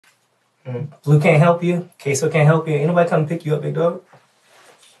Blue can't help you. Queso can't help you. Ain't nobody come pick you up, big dog.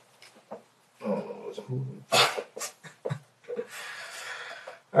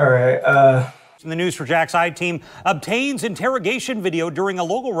 All right. In the news for Jack's I team obtains interrogation video during a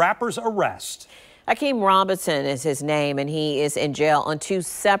local rapper's arrest. Hakeem Robinson is his name, and he is in jail on 2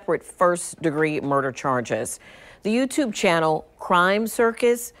 separate first-degree murder charges. The YouTube channel Crime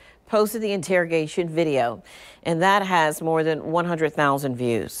Circus posted the interrogation video, and that has more than 100,000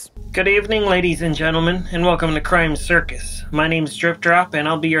 views. Good evening, ladies and gentlemen, and welcome to Crime Circus. My name's Drip Drop, and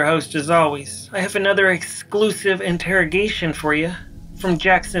I'll be your host as always. I have another exclusive interrogation for you from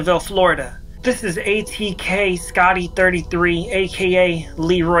Jacksonville, Florida. This is ATK Scotty 33, aka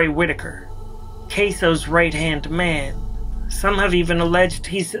Leroy Whitaker, Queso's right-hand man. Some have even alleged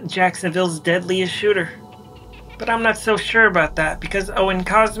he's Jacksonville's deadliest shooter. But I'm not so sure about that, because Owen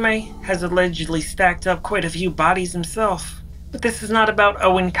Cosme has allegedly stacked up quite a few bodies himself. But this is not about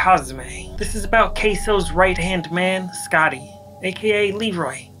Owen Cosme. This is about Queso's right-hand man, Scotty, aka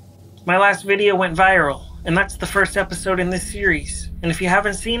Leroy. My last video went viral, and that's the first episode in this series. And if you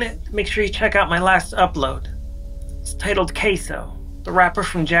haven't seen it, make sure you check out my last upload. It's titled Queso, the rapper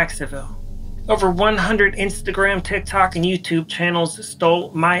from Jacksonville. Over 100 Instagram, TikTok, and YouTube channels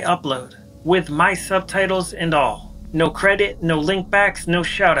stole my upload, with my subtitles and all. No credit, no link backs, no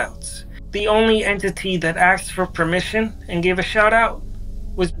shoutouts. The only entity that asked for permission and gave a shoutout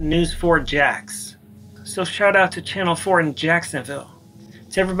was News 4 Jax. So shout out to Channel 4 in Jacksonville.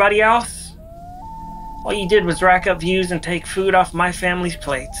 To everybody else, all you did was rack up views and take food off my family's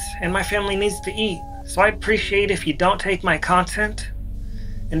plates, and my family needs to eat. So I'd appreciate if you don't take my content,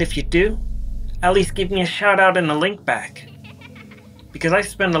 and if you do, at least give me a shout out and a link back. Because I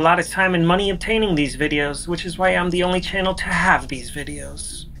spend a lot of time and money obtaining these videos, which is why I'm the only channel to have these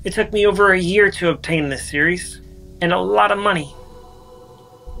videos. It took me over a year to obtain this series, and a lot of money.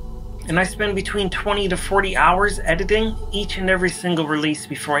 And I spend between 20 to 40 hours editing each and every single release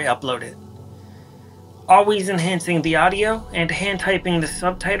before I upload it. Always enhancing the audio and hand typing the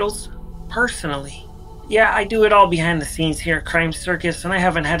subtitles personally. Yeah, I do it all behind the scenes here at Crime Circus, and I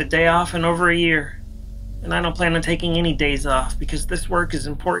haven't had a day off in over a year. And I don't plan on taking any days off because this work is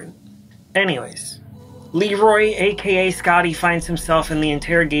important. Anyways, Leroy, aka Scotty, finds himself in the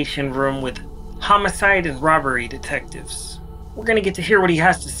interrogation room with homicide and robbery detectives. We're gonna get to hear what he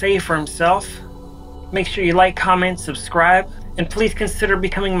has to say for himself. Make sure you like, comment, subscribe, and please consider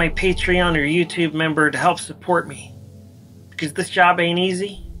becoming my Patreon or YouTube member to help support me. Because this job ain't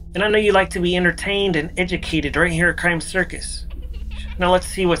easy, and I know you like to be entertained and educated right here at Crime Circus. Now let's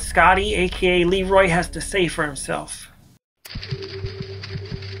see what Scotty, aka Leroy, has to say for himself.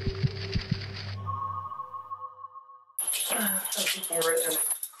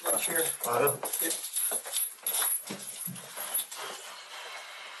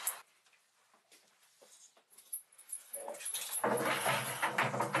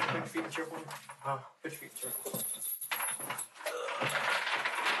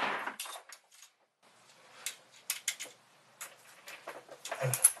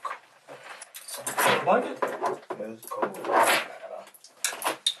 Blanket? Yeah, it's cold.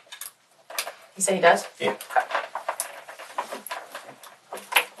 You say he does? Yeah.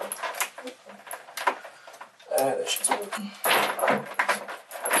 That shit's working.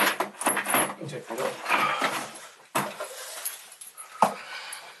 You take it up.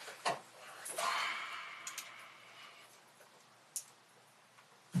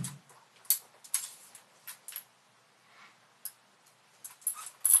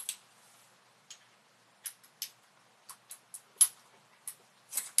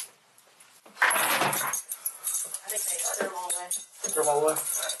 Throw them all away.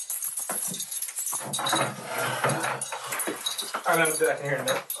 I remember that. I can hear it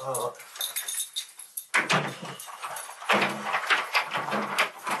now.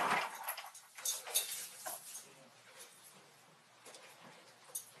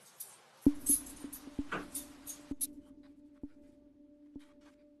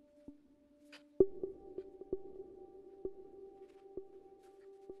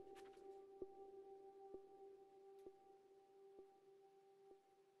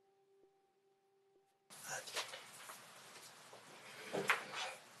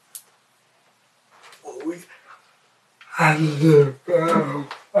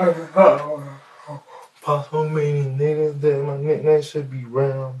 Pop so many niggas that my nickname should be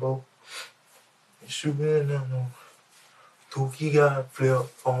Rambo. Shooting at no Dookie got a flip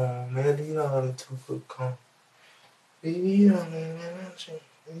phone, man, these all the two could come. Baby, on that shit.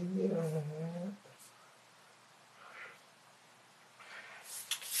 Baby, on that.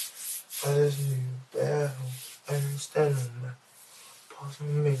 I just need a bad home. I ain't standing, man. Lost so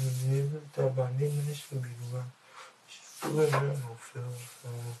many niggas that my nigga should be around. Shooting at no field.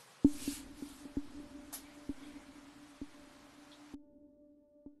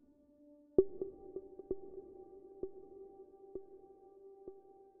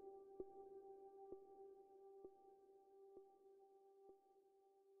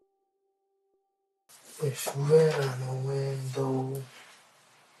 It's red on the window.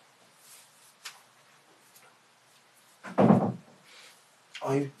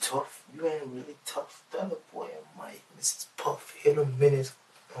 Are you tough? You ain't really tough. The other boy, Mike, Mrs. Puff, hit him minutes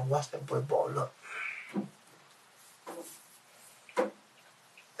and watch that boy ball up.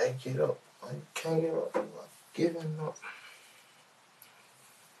 Hey, get up. You can't get up. You are giving up.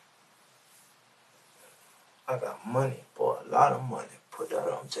 I got money, boy, a lot of money. Put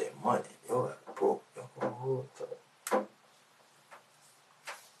that on J Money. You got broke. You got hooked up.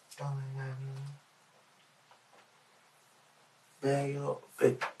 Bag it up,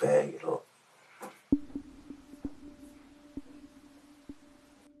 baby, bag it up.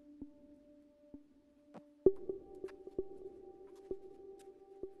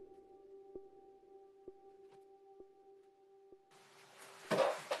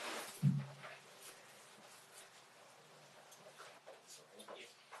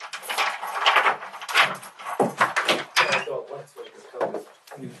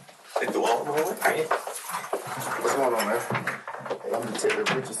 Take the wall away? What's going on, man? Hey, I'm Detective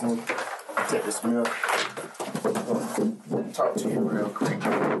Richardson, Detective Smith. Talk to you real quick.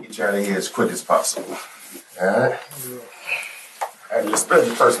 Get you out of here as quick as possible. Alright? Alright, just spell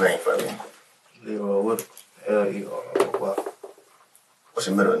your first name for me. Leroy, what? L-E-R-O-Y. What's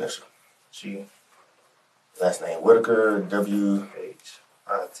your middle initial? G. Last name Whitaker,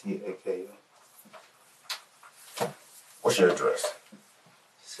 H-I-T-A-K. What's your address?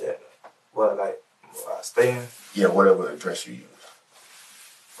 Said, what, like, where I stay in? Yeah, whatever address you use.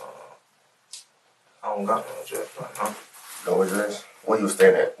 I don't got no address right now. No address? Where you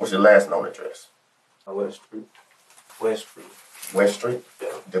staying at? What's your last known address? West Street. West Street. West Street?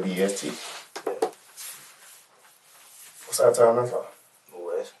 Yeah. W-E-S-T? Yeah. What side of town that's on?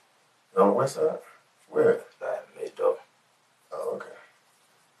 West. On the west side? Where? Like, mid-up. Oh, okay.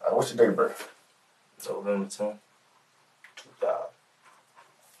 What's your date of birth? November 10th, 2000.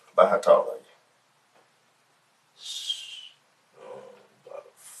 About how tall are you? About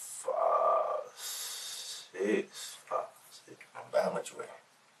 5'6". About how much you weigh?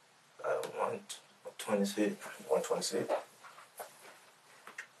 Like 126. 126?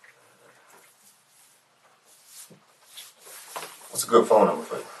 What's a good phone number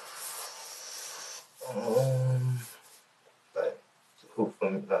for you? Like, who for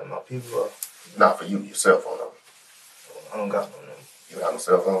me? Like my people? Not for you, your cell phone number. I don't got no number. You don't have no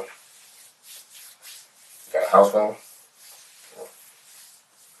cell phone? You got a house phone?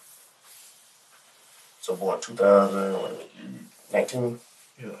 So born 2019?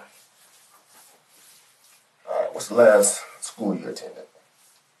 Yeah. Alright, what's the last school you attended?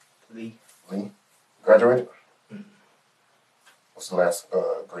 Lee. Lee? Graduated? Mm-hmm. What's the last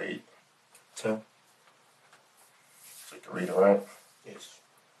grade? 10. So you can read it, right? Yes.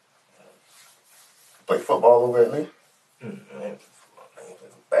 Play football over at Lee? I ain't play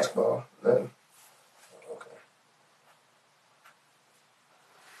Basketball? Nothing? Okay.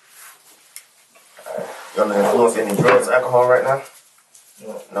 Alright. You under the influence of any drugs, alcohol right now?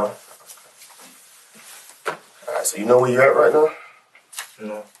 No. No? Alright, so you know where you're at right now?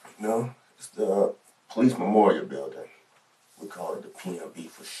 No. No? It's the Police Memorial Building. We call it the PMB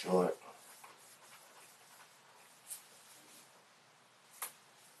for short.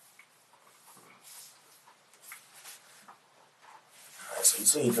 Alright, so you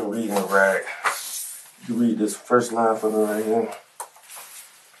say you can read and write. You can read this first line for me right here.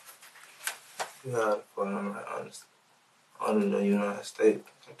 You got it for them, like, under the United States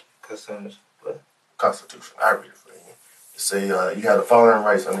Constitution. I read it for you. It say you have the following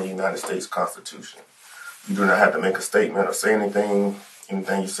rights under the United States Constitution. You do not have to make a statement or say anything.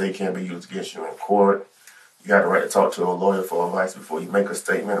 Anything you say can't be used against you in court. You have the right to talk to a lawyer for advice before you make a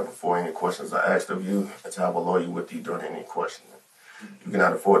statement or before any questions are asked of you, and to have a lawyer with you during any questioning. You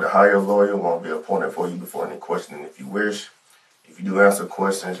cannot afford to hire a lawyer, won't be appointed for you before any questioning if you wish. If you do answer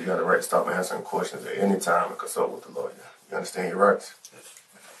questions, you have the right to stop answering questions at any time and consult with the lawyer. You understand your rights?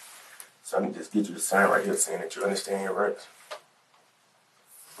 So I can just get you to sign right here saying that you understand your rights.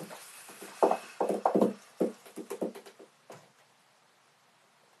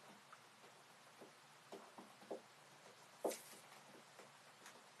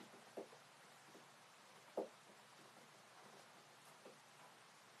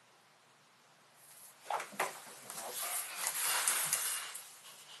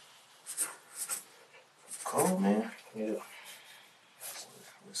 cold, man? Yeah.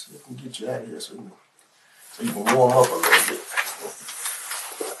 Let's see if we can get you out of here so you can warm up a little bit.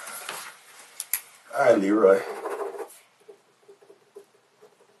 All right, Leroy.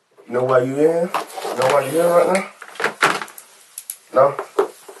 You know why you here? You know why you here right now? No?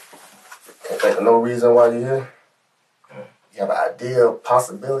 Can't think of no reason why you here? You have an idea,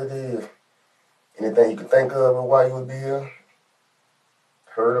 possibility, anything you can think of why you would be here?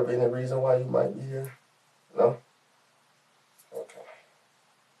 Heard of any reason why you might be here? No? Okay.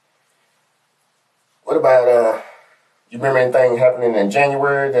 What about, you remember anything happening in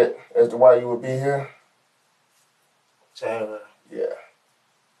January that as to why you would be here? January? Yeah.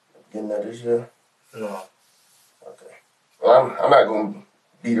 Beginning of this year? No. Okay. Well, I'm not going to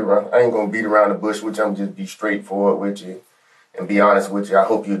beat around. I ain't going to beat around the bush with you. I'm just be straightforward with you and be honest with you. I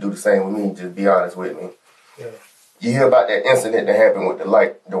hope you'll do the same with me. Just be honest with me. Yeah. You hear about that incident that happened with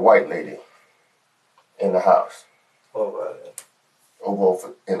the white lady in the house? What about it?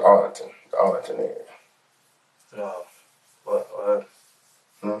 Over in Arlington, the Arlington area. No. What?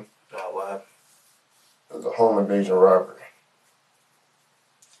 Hmm? No, what? It was a home invasion robbery.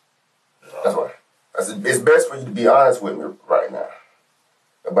 No. That's why. It's best for you to be honest with me right now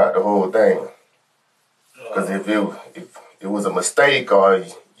about the whole thing. Because if it was a mistake or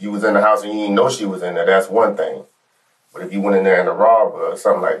you was in the house and you didn't know she was in there, that's one thing. But if you went in there and a robbed her or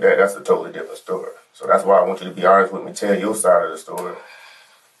something like that, that's a totally different story. So that's why I want you to be honest with me, tell your side of the story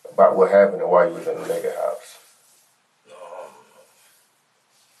about what happened and why you was in the nigga house. No.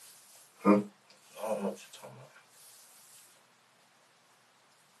 Hmm? I don't know what you're talking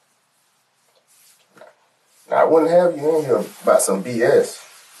about. Now, I wouldn't have you in here about some BS.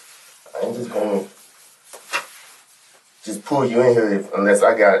 I ain't just gonna just pull you in here unless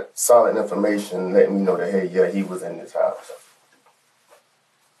I got solid information letting me know that, hey, yeah, he was in this house.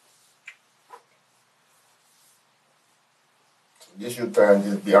 So this your time,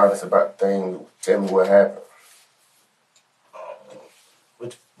 just be honest about the thing. Tell me what happened.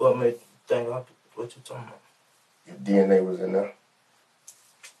 What made you think what you talking about? Your DNA was in there.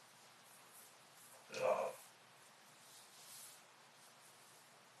 No.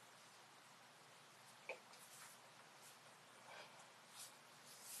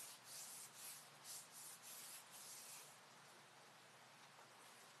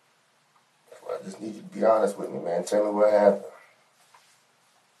 Well, I just need you to be honest with me, man. Tell me what happened.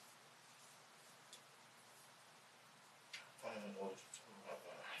 I don't know what you're talking about,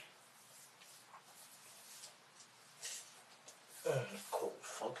 man. It's cold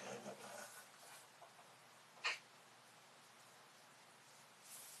fucking, man.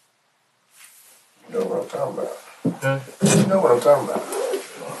 You know what I'm talking about. Huh? You know what I'm talking about. No,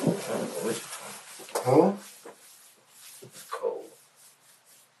 I don't know what you're talking about. Hmm? It's cold.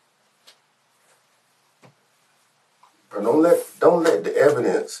 But don't let the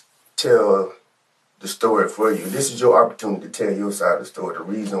evidence tell the story for you. This is your opportunity to tell your side of the story, the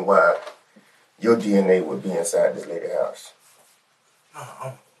reason why your DNA would be inside this lady's house. No, I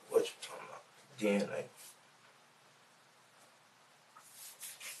don't know what you're talking about. DNA.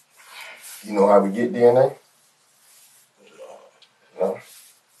 You know how we get DNA? No. No?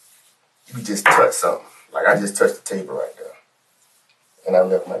 You just touch something. Like I just touched the table right there. And I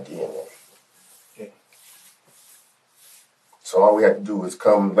left my DNA. Yeah. So all we have to do is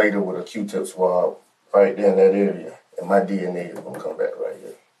come later with a Q-tip swab right there in that area. And my DNA is going to come back right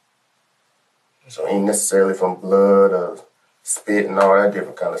here. So it ain't necessarily from blood or spit and all that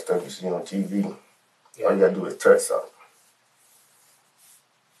different kind of stuff you see on TV. Yeah. All you got to do is touch something.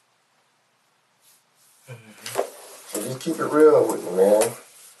 So just keep it real with me, man.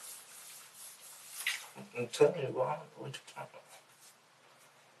 I'm telling you, bro, I don't know what you're talking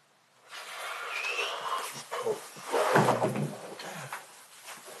about. Damn.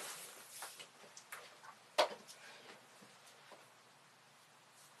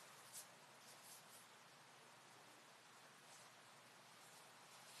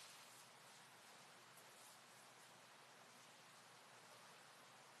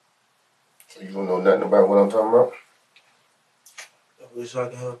 So you don't know nothing about what I'm talking about? I wish I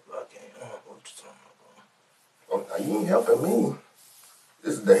could help you. I can't. I don't know what you're talking about, bro. Oh, now you ain't helping me.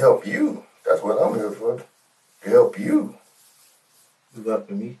 This is to help you. That's what I'm here for. To help you. You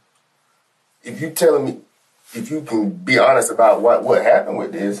helping me? If you telling me, if you can be honest about what happened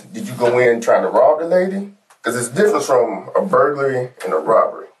with this, did you go in trying to rob the lady? Because it's different from a burglary and a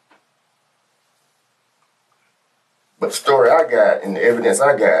robbery. But the story I got and the evidence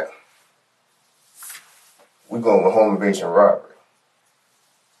I got, we're going with home invasion robbery.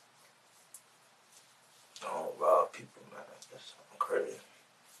 I don't rob people, man. That's something crazy.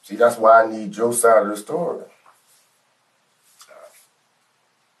 See, that's why I need your side of the story.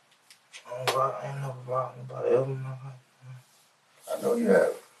 I ain't never robbed nobody ever in my life. I know you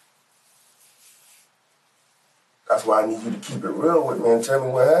have. That's why I need you to keep it real with me and tell me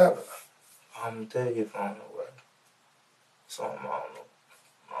what happened. I'm gonna tell you if I don't know what. Something I don't know.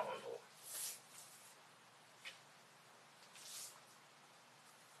 I don't know.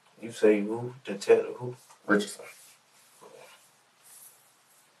 You say who? Detective who? Richardson.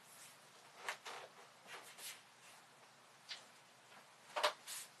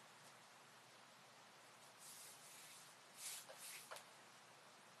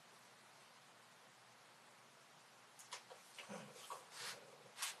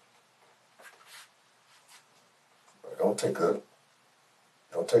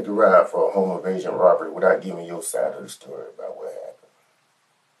 Don't take a ride for a home invasion robbery without giving your side of the story about what happened.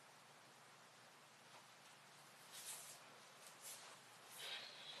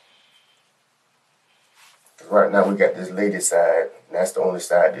 Because right now we got this lady side, and that's the only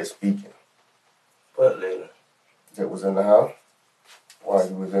side that's speaking. What lady? That was in the house while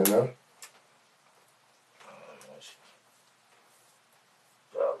you was in there. I don't know.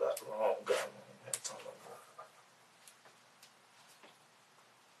 Y'all got the wrong guy, man. That's all I know.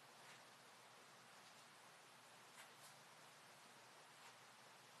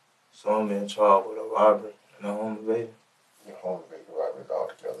 So I'm in charge with a robbery and a home invasion. Your home invasion robberies all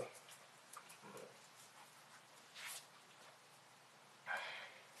together.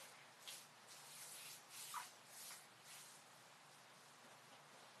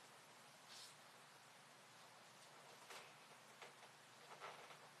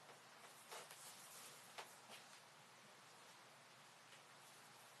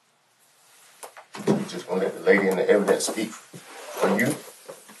 You just gonna let the lady in the evidence speak for you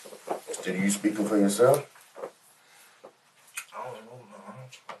instead of you speaking for yourself? I don't know, man.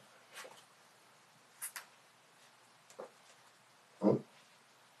 Hmm?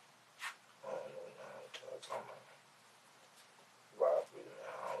 I don't know, man. I'm talking about robbery, man.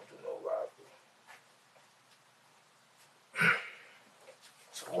 I don't do no robbery.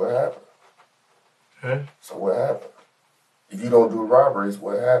 So what happened? So what happened? If you don't do robberies,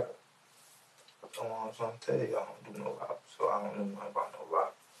 what happened? That's what I'm trying to tell you. I don't do no robbery, so I don't know nothing about no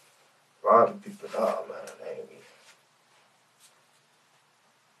robbery. Robbing people, nah, man. They ain't me.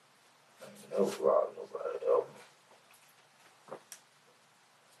 I ain't never robbed nobody ever.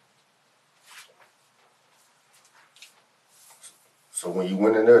 So when you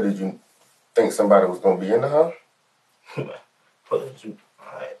went in there, did you think somebody was gonna be in the house? What did you?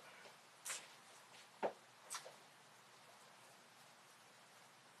 Alright.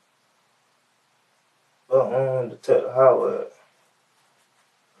 But Detective Howard,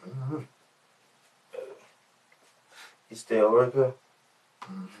 he still working?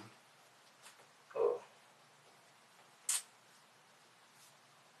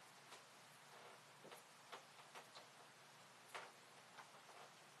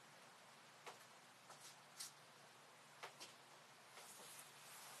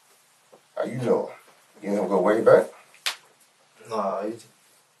 How you know him? You and him go way back? Nah,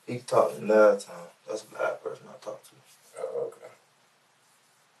 he talked to me last time. That's the last person I talked to. Oh, okay.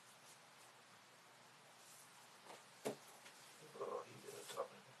 He just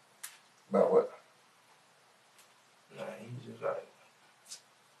talking. About what? Nah, he just like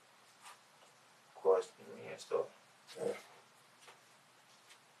questioning me and stuff. Yeah.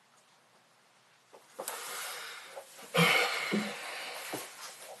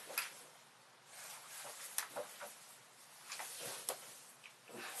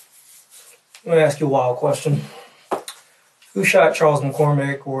 Let me ask you a wild question. Who shot Charles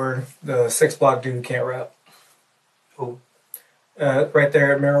McCormick or the 6 block dude who can't rap? Who? Right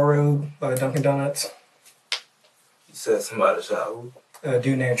there at Merrill Road by the Dunkin' Donuts. You said somebody shot who? A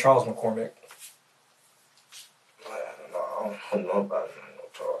dude named Charles McCormick. I don't know about it. No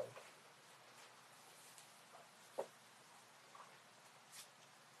charge.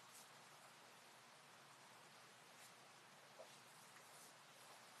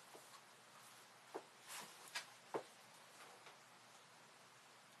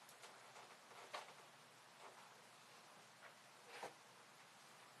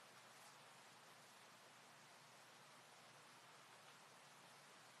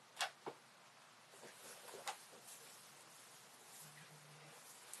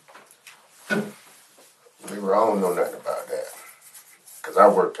 Leroy, I don't know nothing about that. Because I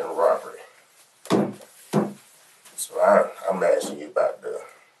worked in robbery. So I'm asking you about the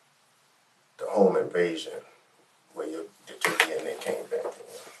home invasion where your DNA came back.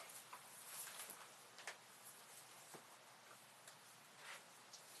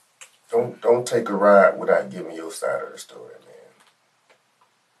 don't take a ride without giving your side of the story,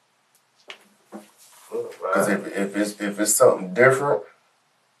 man. Because if it's something different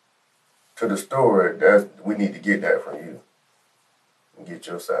to the story, we need to get that from you. And get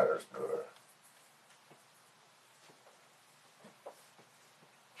your side of the story.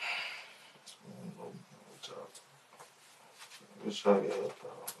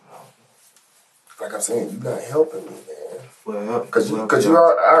 Like I'm saying, you're not helping me, man. Well, because I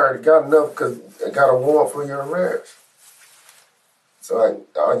already got enough. Because I got a warrant for your arrest. So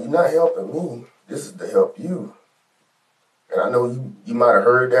you're not helping me. This is to help you. And I know you might have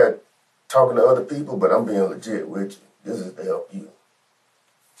heard that talking to other people, but I'm being legit with you. This is to help you.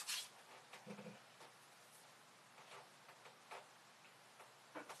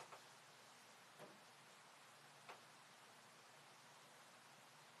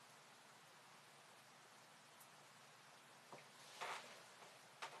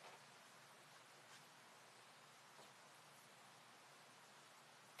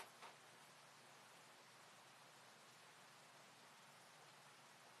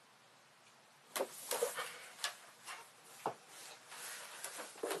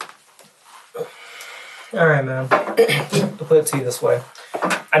 All right, man. To put it to you this way,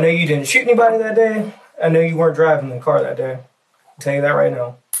 I know you didn't shoot anybody that day. I know you weren't driving the car that day. I'll tell you that right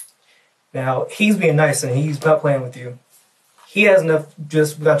now. Now, he's being nice and he's not playing with you. He has enough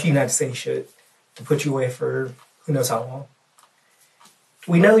just without you not to say shit to put you away for who knows how long.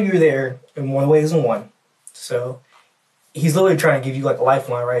 We know you're there in one way isn't one. So he's literally trying to give you like a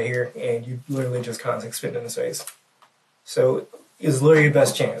lifeline right here, and you literally just kind of like spitting in his face. So it's literally your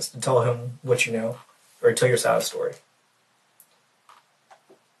best chance to tell him what you know or tell your side of the story.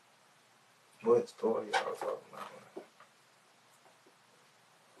 What story y'all talking about?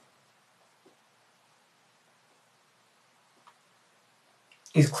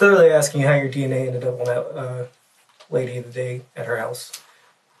 He's clearly asking you how your DNA ended up on that lady of the day at her house.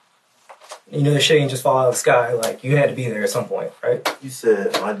 You know, this shit ain't just fall out of the sky. Like, you had to be there at some point, right? You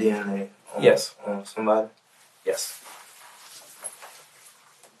said my DNA on, Yes. on somebody? Yes.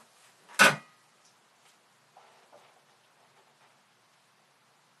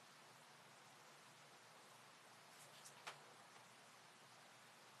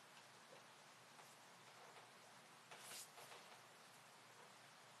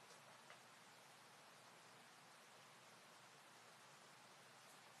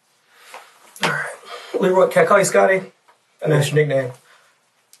 Alright. Leroy, can I call you Scotty? I know it's your nickname.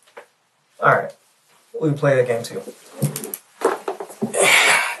 Alright. We can play that game too.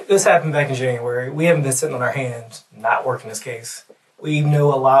 This happened back in January. We haven't been sitting on our hands not working this case. We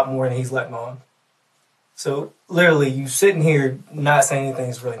know a lot more than he's letting on. So, literally, you sitting here not saying anything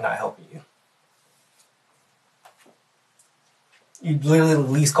is really not helping you. You're literally the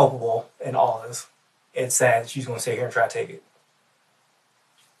least culpable in all of this. It's sad that she's going to sit here and try to take it.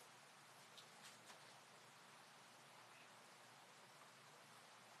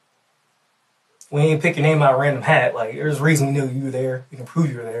 We ain't pick your name out of a random hat. Like, there's a reason we knew you were there. We can prove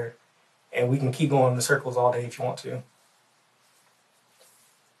you were there. And we can keep going in the circles all day if you want to.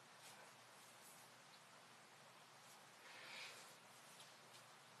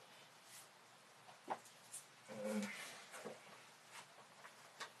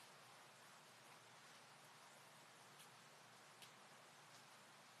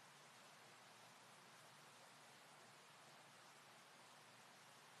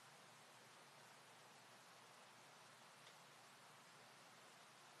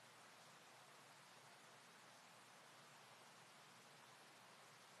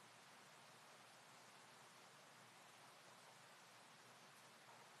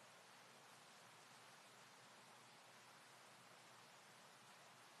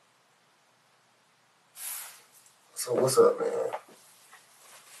 So what's up, man?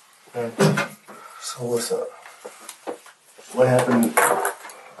 So what's up? What happened?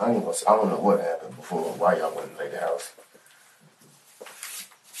 I don't know what happened before. Why y'all went to the house?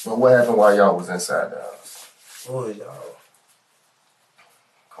 But what happened while y'all was inside the house? What was y'all?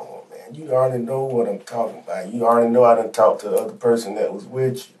 Come on, man. You already know what I'm talking about. You already know I done talked to the other person that was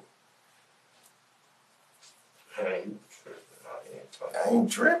with you. Man, you tripping. I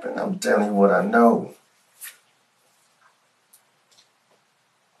ain't tripping. I'm telling you what I know.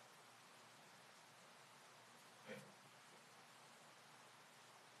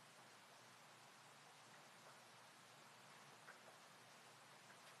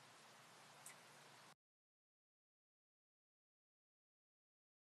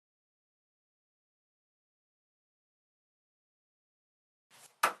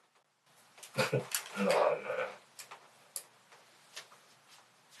 No, man.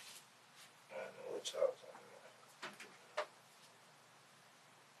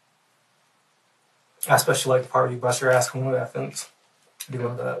 I especially like the part where you bust your ass coming over that fence. I do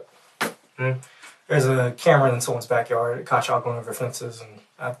love that. There's a camera in someone's backyard that caught y'all going over fences, and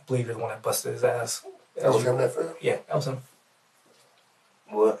I believe you're the one that busted his ass. That was him that fell? Yeah, that was him.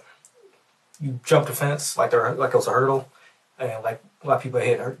 What? You jumped a fence like it was a hurdle, and like a lot of people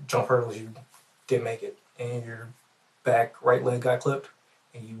hit jump hurdles, you didn't make it, and your back right leg got clipped,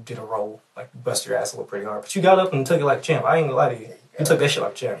 and you did a roll, like you busted your ass a little pretty hard. But you got up and took it like a champ. I ain't gonna lie to you. You took that shit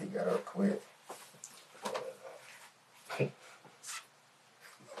like a champ. He got up quick.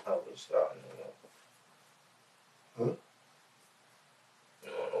 I was y'all know. Huh? I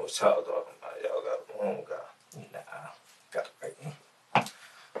don't know what y'all talking about. Y'all got the wrong guy. Nah, got the right one.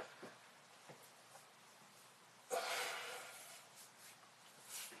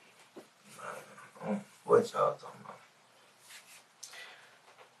 What y'all talking about?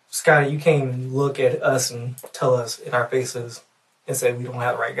 Scotty, you can't even look at us and tell us in our faces and say we don't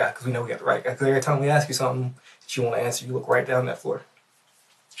have the right guy because we know we got the right guy. Because every time we ask you something that you want to answer, you look right down that floor.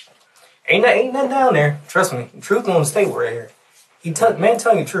 Ain't nothing down there. Trust me. The truth won't stay right here. Man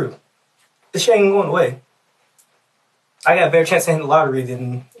telling you the truth. This shit ain't going away. I got a better chance of hitting the lottery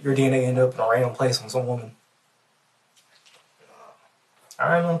than your DNA end up in a random place on some woman.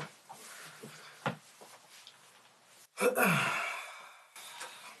 Alright, man.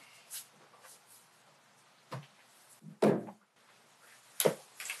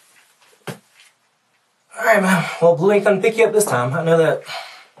 Alright, man. Well, Blue ain't gonna pick you up this time. I know that.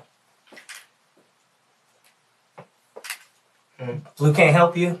 Blue can't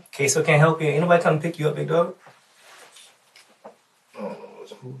help you. Queso can't help you. Ain't nobody come to pick you up, big dog. I don't know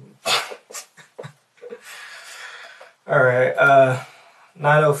what's who. Alright,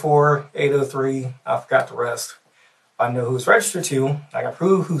 904, 803. I forgot the rest. I know who's registered to. I can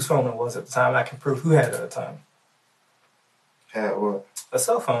prove whose phone it was at the time. I can prove who had it at the time. Had what? A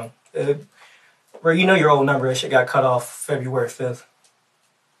cell phone. Where you know your old number. That shit got cut off February 5th.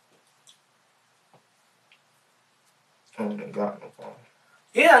 I ain't got no phone.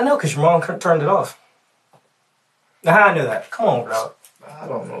 Yeah, I know, because your mom turned it off. Now, how I know that? Come on, dog. I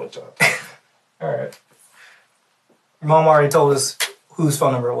don't know what y'all talking about. Alright. Your mom already told us whose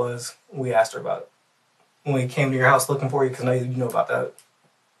phone number it was when we asked her about it. When we came to your house looking for you, because I know you know about that.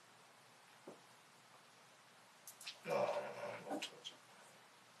 No, I don't know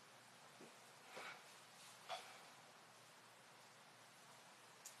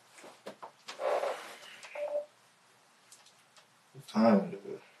what time is it?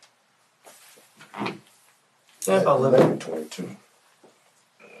 Yeah, about 11. 11:22.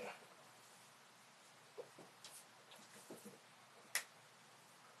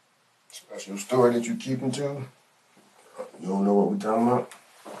 Special story that you keeping to? You don't know what we talking about?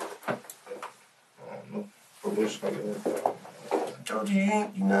 I don't know. Police like that. I told you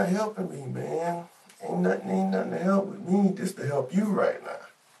you're not helping me, man. Ain't nothing to help with me. Just to help you right now.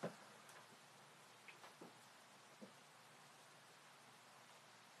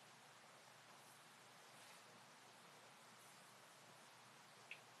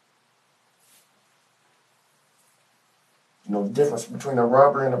 You know the difference between a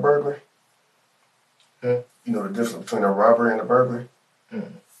robbery and a burglary? Yeah. You know the difference between a robbery and a burglary?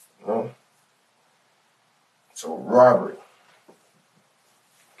 No? So robbery,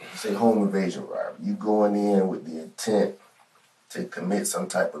 say home invasion robbery, you going in with the intent to commit some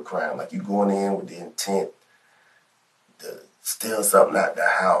type of crime. Like you going in with the intent to steal something out the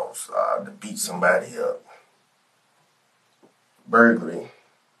house, to beat somebody up. Burglary,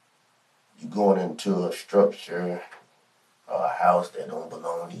 you going into a structure, a house that don't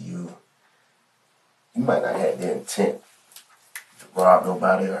belong to you. You might not have the intent to rob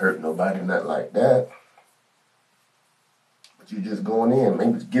nobody or hurt nobody, nothing like that. But you just going in,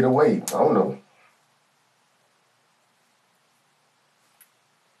 maybe to get away. I don't know.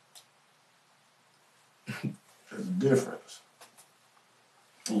 There's a difference.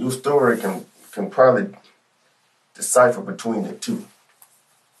 And your story can probably decipher between the two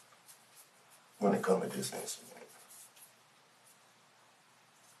when it comes to this incident.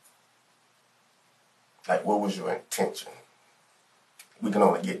 Like, what was your intention? We can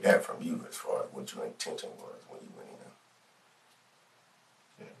only get that from you as far as what your intention was when you went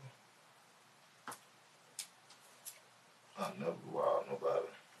in. I never robbed nobody.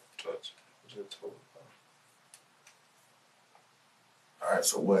 Touch. Just told All right,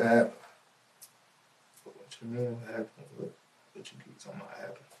 so what happened? What you mean what happened? What you keep talking about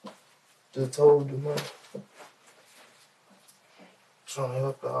happened? Just told you, man. Trying to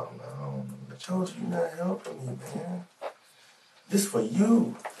help out, man. I don't know. I told you you're not helping me, man. This for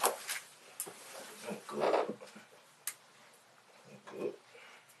you. I'm good. I'm good.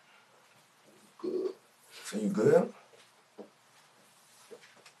 Good. So you good?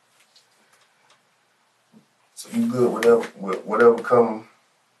 So you good whatever come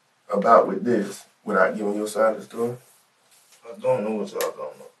about with this without giving your side of the story? I don't know what y'all talking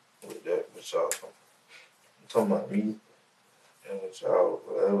about with that. What y'all talking about? I'm talking about me and with y'all,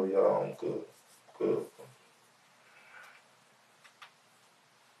 whatever y'all, I'm good. Good.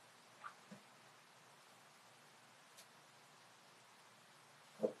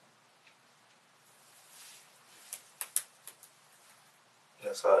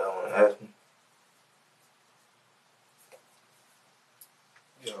 That's how y'all want to ask me.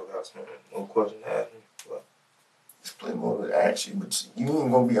 Y'all got some more questions to ask me? What? There's plenty more to ask you, but you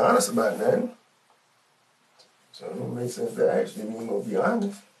ain't gonna be honest about nothing. So it don't make sense to ask you if you ain't gonna be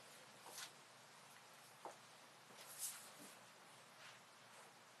honest.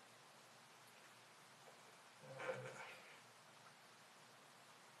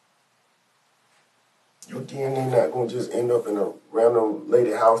 Your DNA not gonna just end up in a random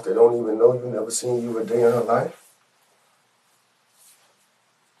lady house that don't even know you, never seen you a day in her life.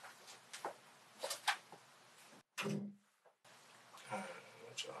 What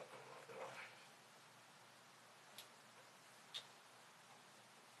y'all talking about?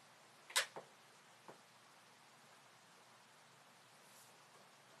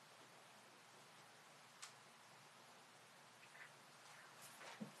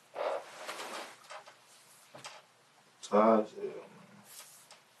 Tired as hell, man.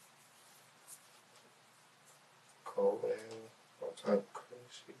 Cold as hell. All type of crazy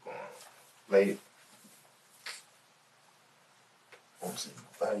shit going on. Late. Let me see.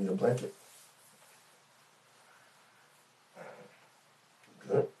 Find you a blanket.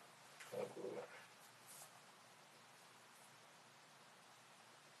 Good. I'm good.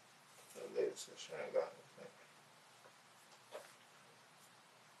 The lady said she ain't got anything.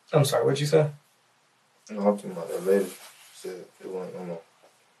 I'm sorry, what'd you say? No, I'm talking about that lady. She said it wasn't no more.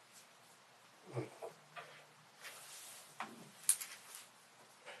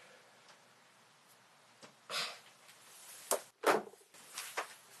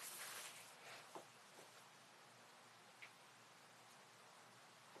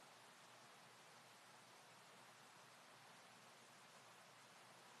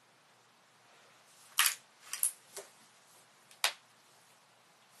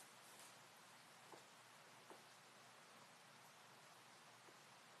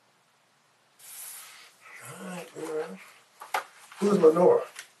 Alright, girl. Who's Lenora?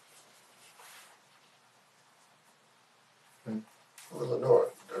 Who's Lenora?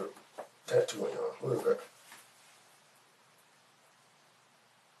 The tattoo on y'all. Who is that?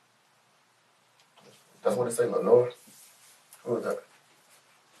 That's what they say, Lenora? Who is that?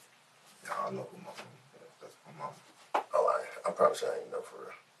 Yeah, I know who my mom is. That's my mom. Oh, I probably should ain't know for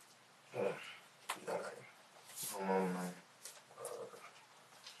real. Yeah. You know, I ain't. My mom, man.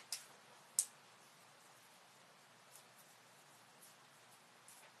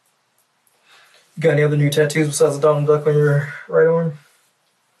 You got any other new tattoos besides the Donald Duck on your right arm?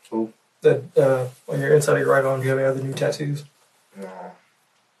 Who? On your inside of your right arm, do you have any other new tattoos? No. I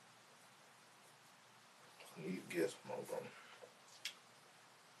need to get some more on.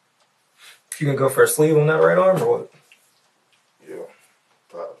 You gonna go for a sleeve on that right arm or what? Yeah.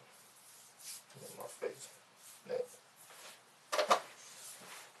 Probably. In my face. Neck.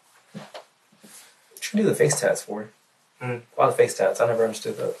 What you do the face tats for? Hmm. Why the face tats? I never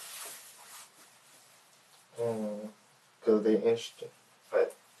understood that. Because they interesting.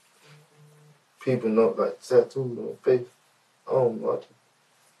 Like, people know, like, tattoos on the face. I don't like it.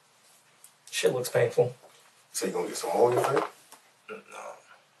 Shit looks painful. So you gonna get some more on your face? No.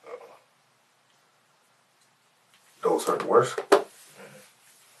 Those hurt worse?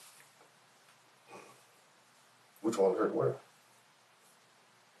 Which one hurt worse?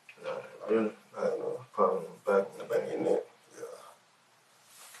 No. Really? I don't know. Probably on the back. The back of your neck. Yeah.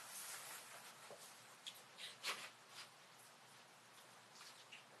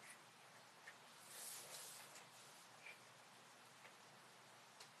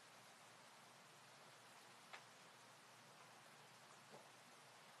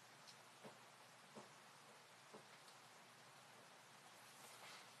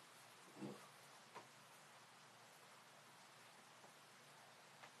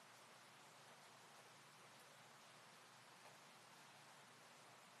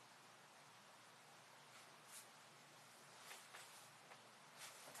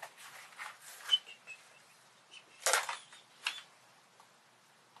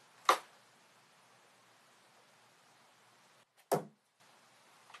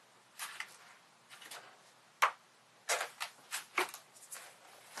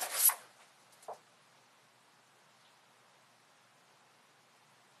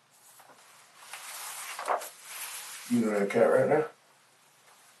 You know that cat right now?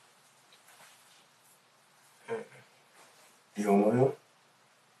 You don't know him?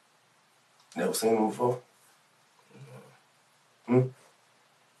 Never seen him before? Hmm?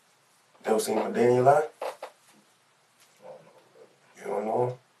 Never seen him a day in your life? You don't know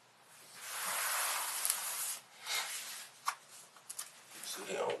him? So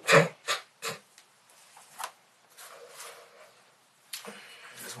you don't know.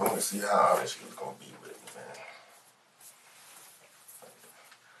 Just wanted to see how honest she was gonna be with me, man.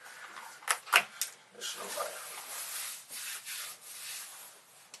 It's your life.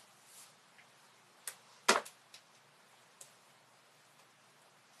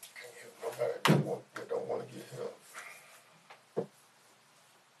 Can't help nobody that don't want to get help.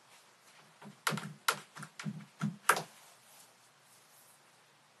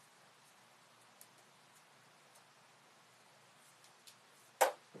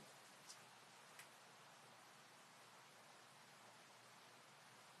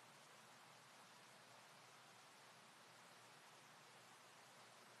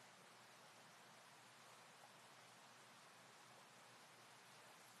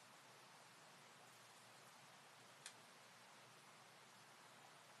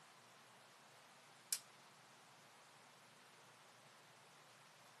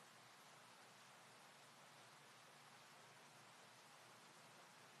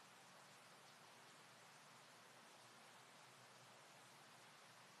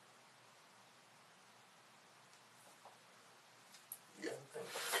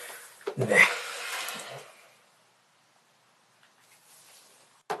 Nah.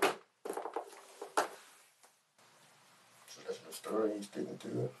 So that's your story, you sticking to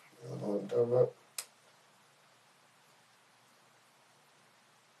it. You don't know what I'm talking about?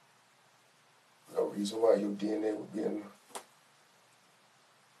 No reason why your DNA would be in an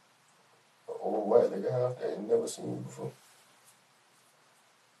old Whitaker house that ain't never seen you before.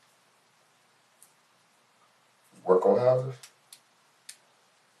 Work on houses?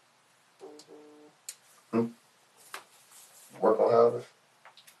 Hmm? Work on houses?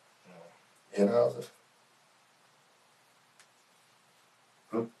 In houses?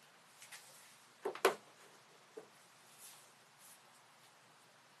 Hmm?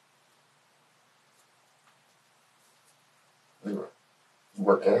 Leroy, you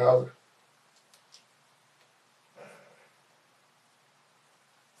work in houses?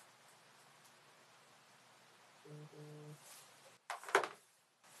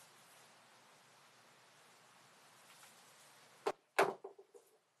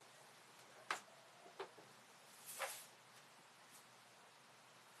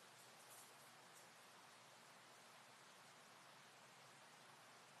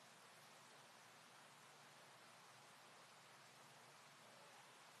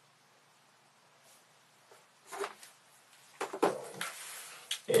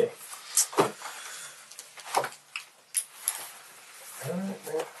 Yeah. All right,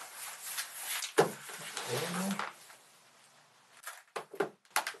 man.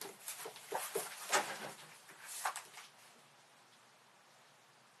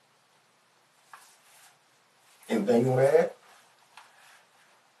 Anything you want to add?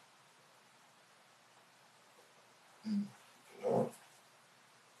 No.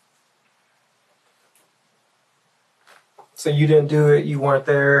 So you didn't do it, you weren't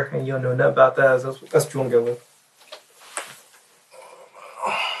there, and you don't know nothing about that. That's what you want to go with.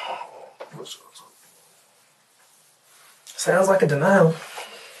 Sounds like a denial.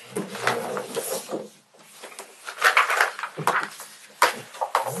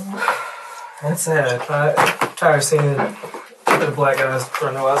 That's sad. I'm tired of seeing the black guys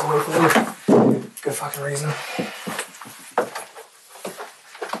throwing their eyes away from you. Good fucking reason.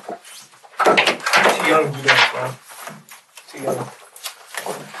 Too young to do that, man. Too young.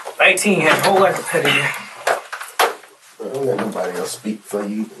 19, had a whole life ahead of you. Don't let nobody else speak for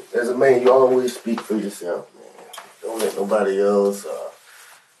you. As a man, you always speak for yourself, man. Don't let nobody else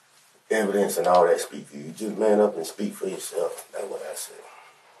evidence and all that speak for you. You just man up and speak for yourself. That's what I say.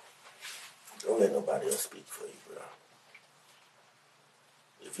 Don't let nobody else speak for you, bro.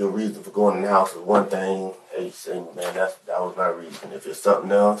 If your reason for going in the house is one thing, hey, say, man, that was my reason. If it's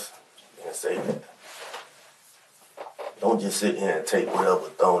something else, then say that. Don't just sit here and take whatever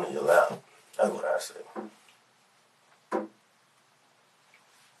thrown in your lap. That's what I say.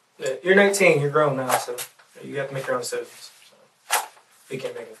 Yeah, you're 19, you're grown now, so you have to make your own decisions. So we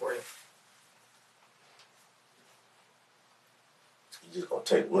can't make it for you. You just gonna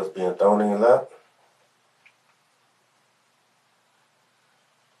take what's being thrown in your lap?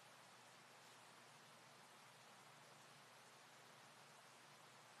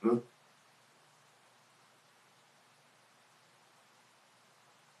 Hmm?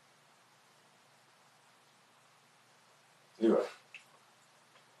 Leroy,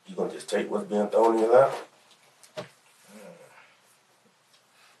 you gonna just take what's being thrown in your lap?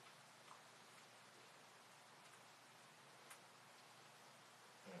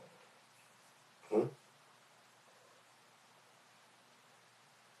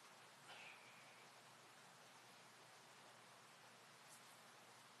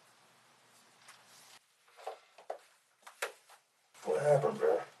 What happened,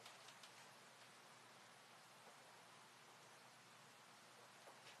 bro?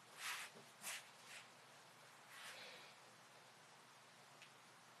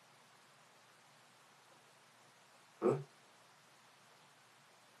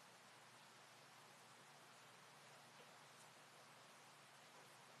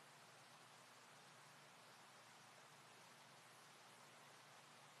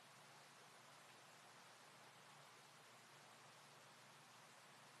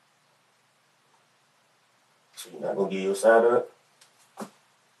 So you're not gonna give your side of it?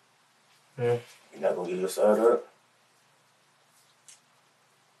 You're not gonna give your side of it?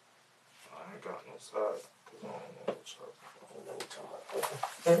 I ain't got no side, because I don't know what y'all I don't know what you're talking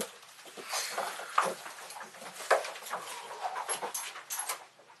about.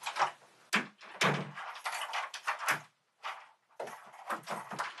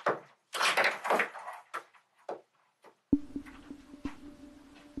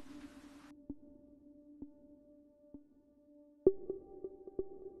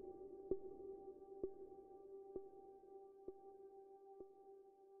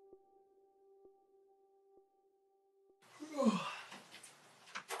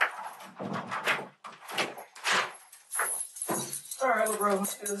 Alright, Leroy,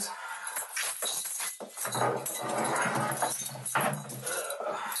 let's do this.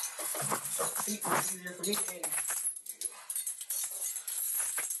 Feet is easier for me and you.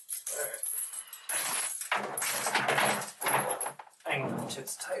 Alright. I ain't gonna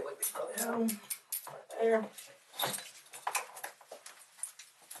chits tight like they probably have them. Right there.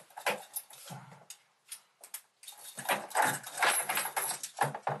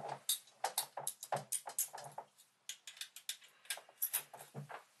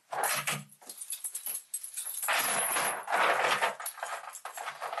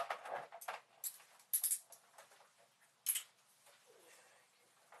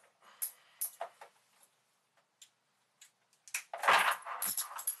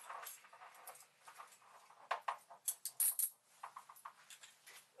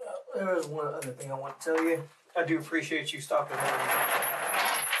 There is one other thing I want to tell you. I do appreciate you stopping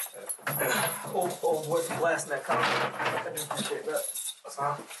old boy from blasting that comment. I do appreciate that.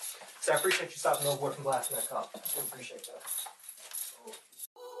 So I appreciate you stopping old boy from blasting that comment. I do appreciate that.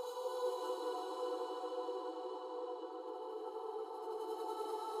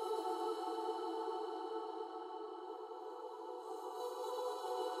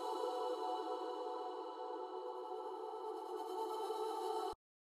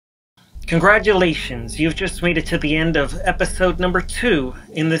 Congratulations, you've just made it to the end of episode number 2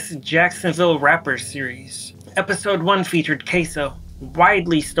 in this Jacksonville Rappers series. Episode 1 featured Queso,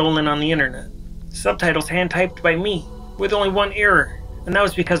 widely stolen on the internet. Subtitles hand-typed by me, with only one error, and that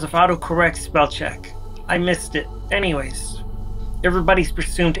was because of autocorrect spell check. I missed it. Anyways, everybody's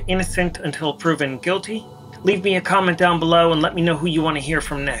presumed innocent until proven guilty. Leave me a comment down below and let me know who you want to hear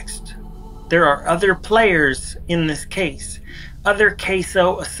from next. There are other players in this case, other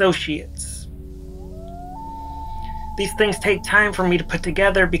Queso associates. These things take time for me to put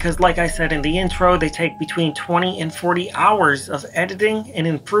together because, like I said in the intro, they take between 20 and 40 hours of editing and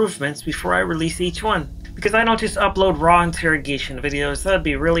improvements before I release each one. Because I don't just upload raw interrogation videos, that'd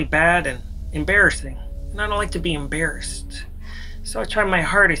be really bad and embarrassing. And I don't like to be embarrassed. So I try my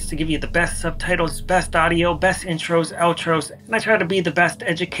hardest to give you the best subtitles, best audio, best intros, outros, and I try to be the best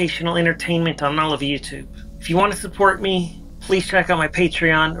educational entertainment on all of YouTube. If you want to support me, please check out my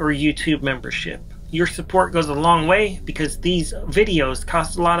Patreon or YouTube membership. Your support goes a long way because these videos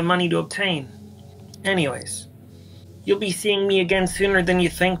cost a lot of money to obtain. Anyways, you'll be seeing me again sooner than you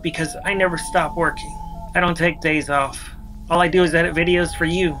think because I never stop working. I don't take days off. All I do is edit videos for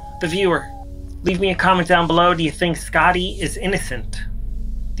you, the viewer. Leave me a comment down below. Do you think Scotty is innocent?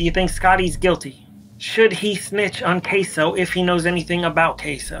 Do you think Scotty's guilty? Should he snitch on Queso if he knows anything about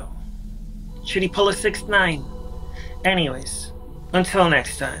Queso? Should he pull a 6ix9ine? Anyways, until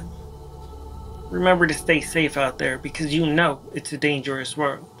next time, remember to stay safe out there because you know it's a dangerous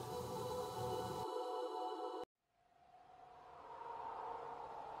world.